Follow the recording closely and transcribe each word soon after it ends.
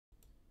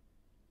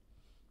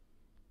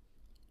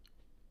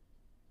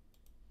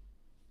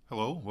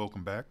Hello,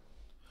 welcome back.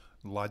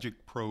 Logic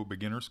Pro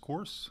Beginners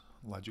Course,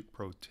 Logic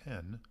Pro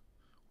 10,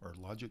 or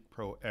Logic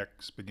Pro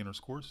X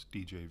Beginners Course,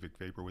 DJ Vic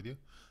Vapor with you.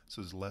 This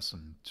is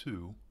Lesson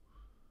 2,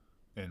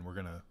 and we're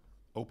going to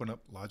open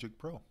up Logic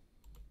Pro.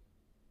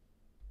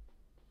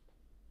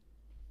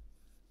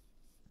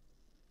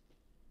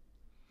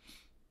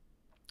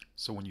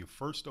 So when you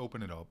first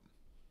open it up,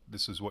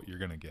 this is what you're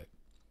going to get.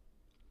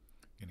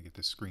 You're going to get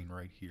this screen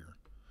right here.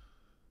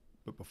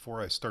 But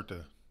before I start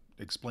to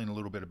explain a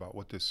little bit about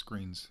what this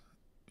screen's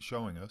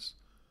showing us,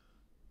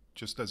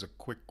 just as a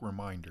quick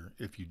reminder,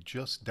 if you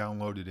just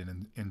downloaded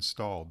and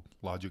installed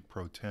Logic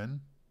Pro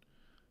 10,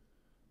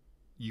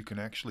 you can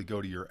actually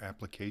go to your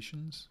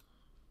applications.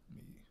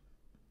 Let me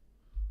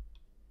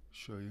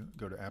show you.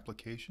 Go to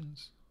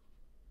applications,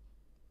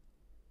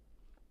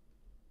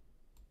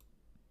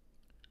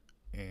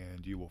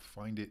 and you will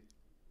find it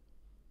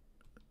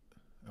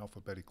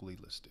alphabetically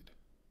listed,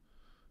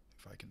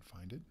 if I can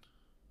find it.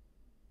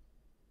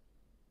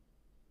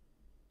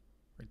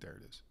 Right there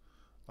it is,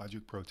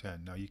 Logic Pro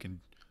 10. Now you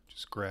can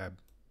just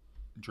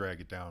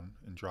drag it down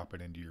and drop it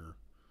into your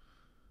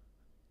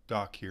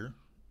dock here,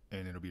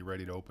 and it'll be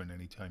ready to open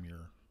anytime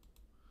you're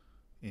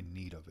in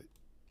need of it.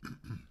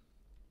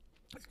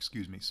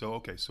 Excuse me. So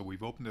okay, so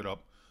we've opened it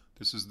up.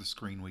 This is the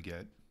screen we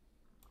get,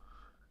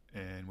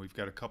 and we've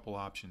got a couple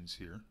options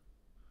here.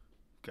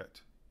 We've got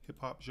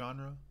hip-hop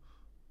genre,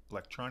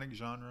 electronic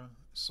genre,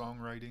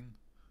 songwriting,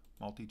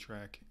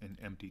 multi-track, and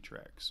empty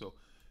track. So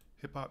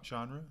hip-hop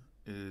genre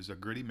is a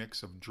gritty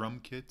mix of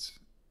drum kits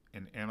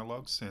and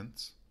analog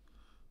synths.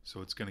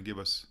 So it's going to give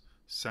us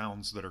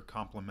sounds that are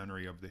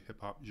complementary of the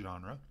hip-hop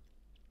genre.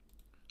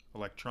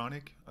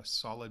 Electronic, a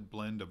solid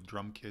blend of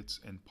drum kits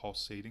and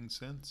pulsating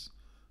synths.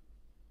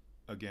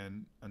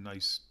 Again, a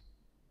nice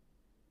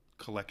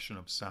collection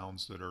of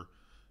sounds that are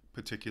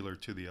particular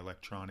to the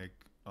electronic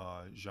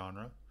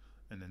genre.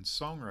 And then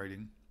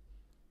songwriting,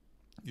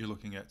 you're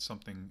looking at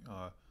something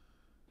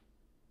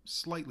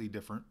slightly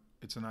different.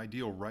 It's an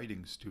ideal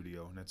writing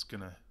studio, and it's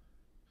going to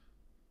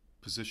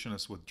position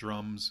us with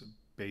drums,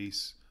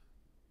 bass,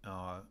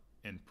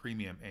 and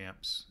premium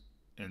amps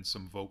and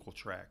some vocal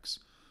tracks.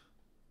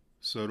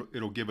 So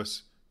it'll give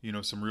us,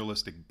 some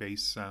realistic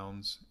bass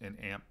sounds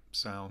and amp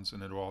sounds,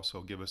 and it'll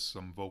also give us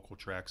some vocal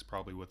tracks,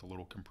 probably with a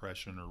little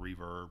compression or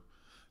reverb,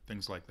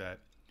 things like that.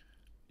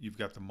 You've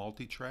got the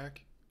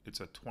multi-track.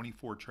 It's a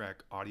 24-track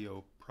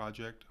audio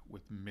project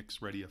with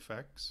mix-ready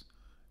effects,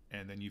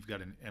 and then you've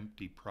got an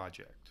empty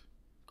project.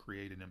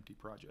 Create an empty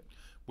project,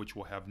 which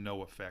will have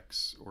no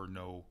effects or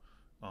no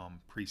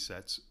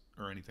presets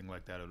or anything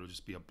like that. It'll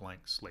just be a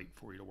blank slate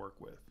for you to work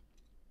with.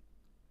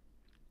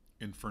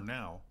 And for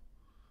now,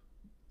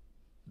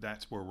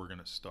 that's where we're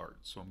going to start.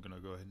 So I'm going to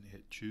go ahead and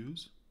hit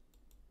choose.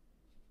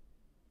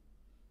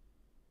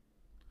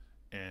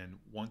 And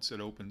once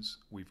it opens,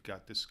 we've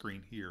got this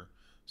screen here.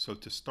 So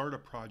to start a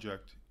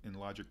project in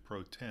Logic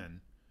Pro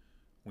 10,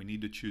 we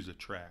need to choose a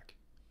track.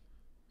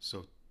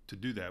 So to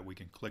do that, we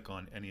can click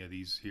on any of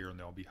these here, and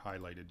they'll be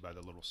highlighted by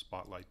the little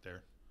spotlight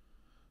there.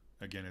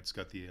 Again, it's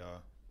got the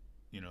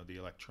the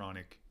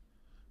electronic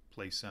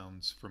play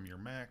sounds from your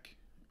Mac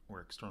or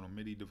external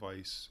MIDI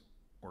device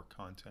or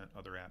content,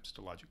 other apps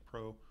to Logic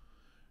Pro.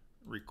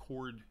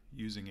 Record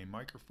using a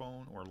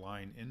microphone or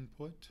line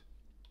input.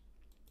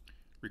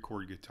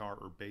 Record guitar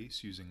or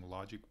bass using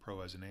Logic Pro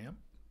as an amp.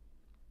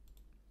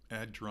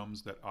 Add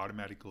drums that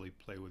automatically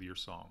play with your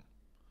song.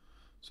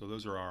 So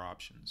those are our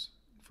options.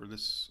 For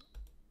this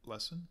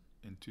lesson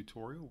and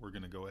tutorial, we're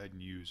going to go ahead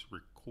and use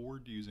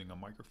record using a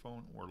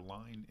microphone or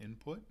line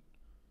input.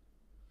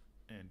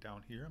 And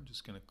down here, I'm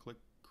just going to click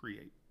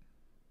create.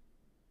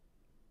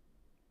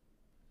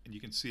 And you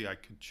can see I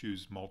could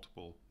choose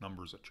multiple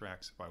numbers of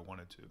tracks if I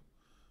wanted to.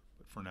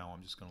 But for now,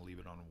 I'm just going to leave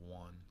it on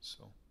 1.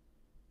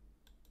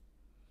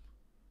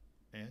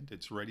 And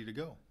it's ready to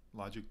go.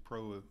 Logic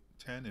Pro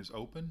 10 is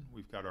open.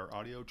 We've got our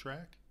audio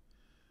track,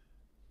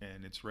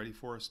 and it's ready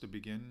for us to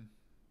begin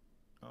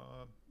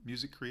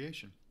music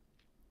creation.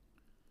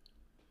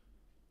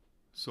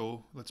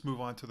 So let's move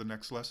on to the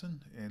next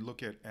lesson and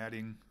look at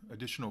adding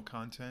additional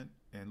content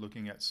and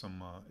looking at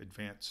some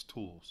advanced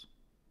tools.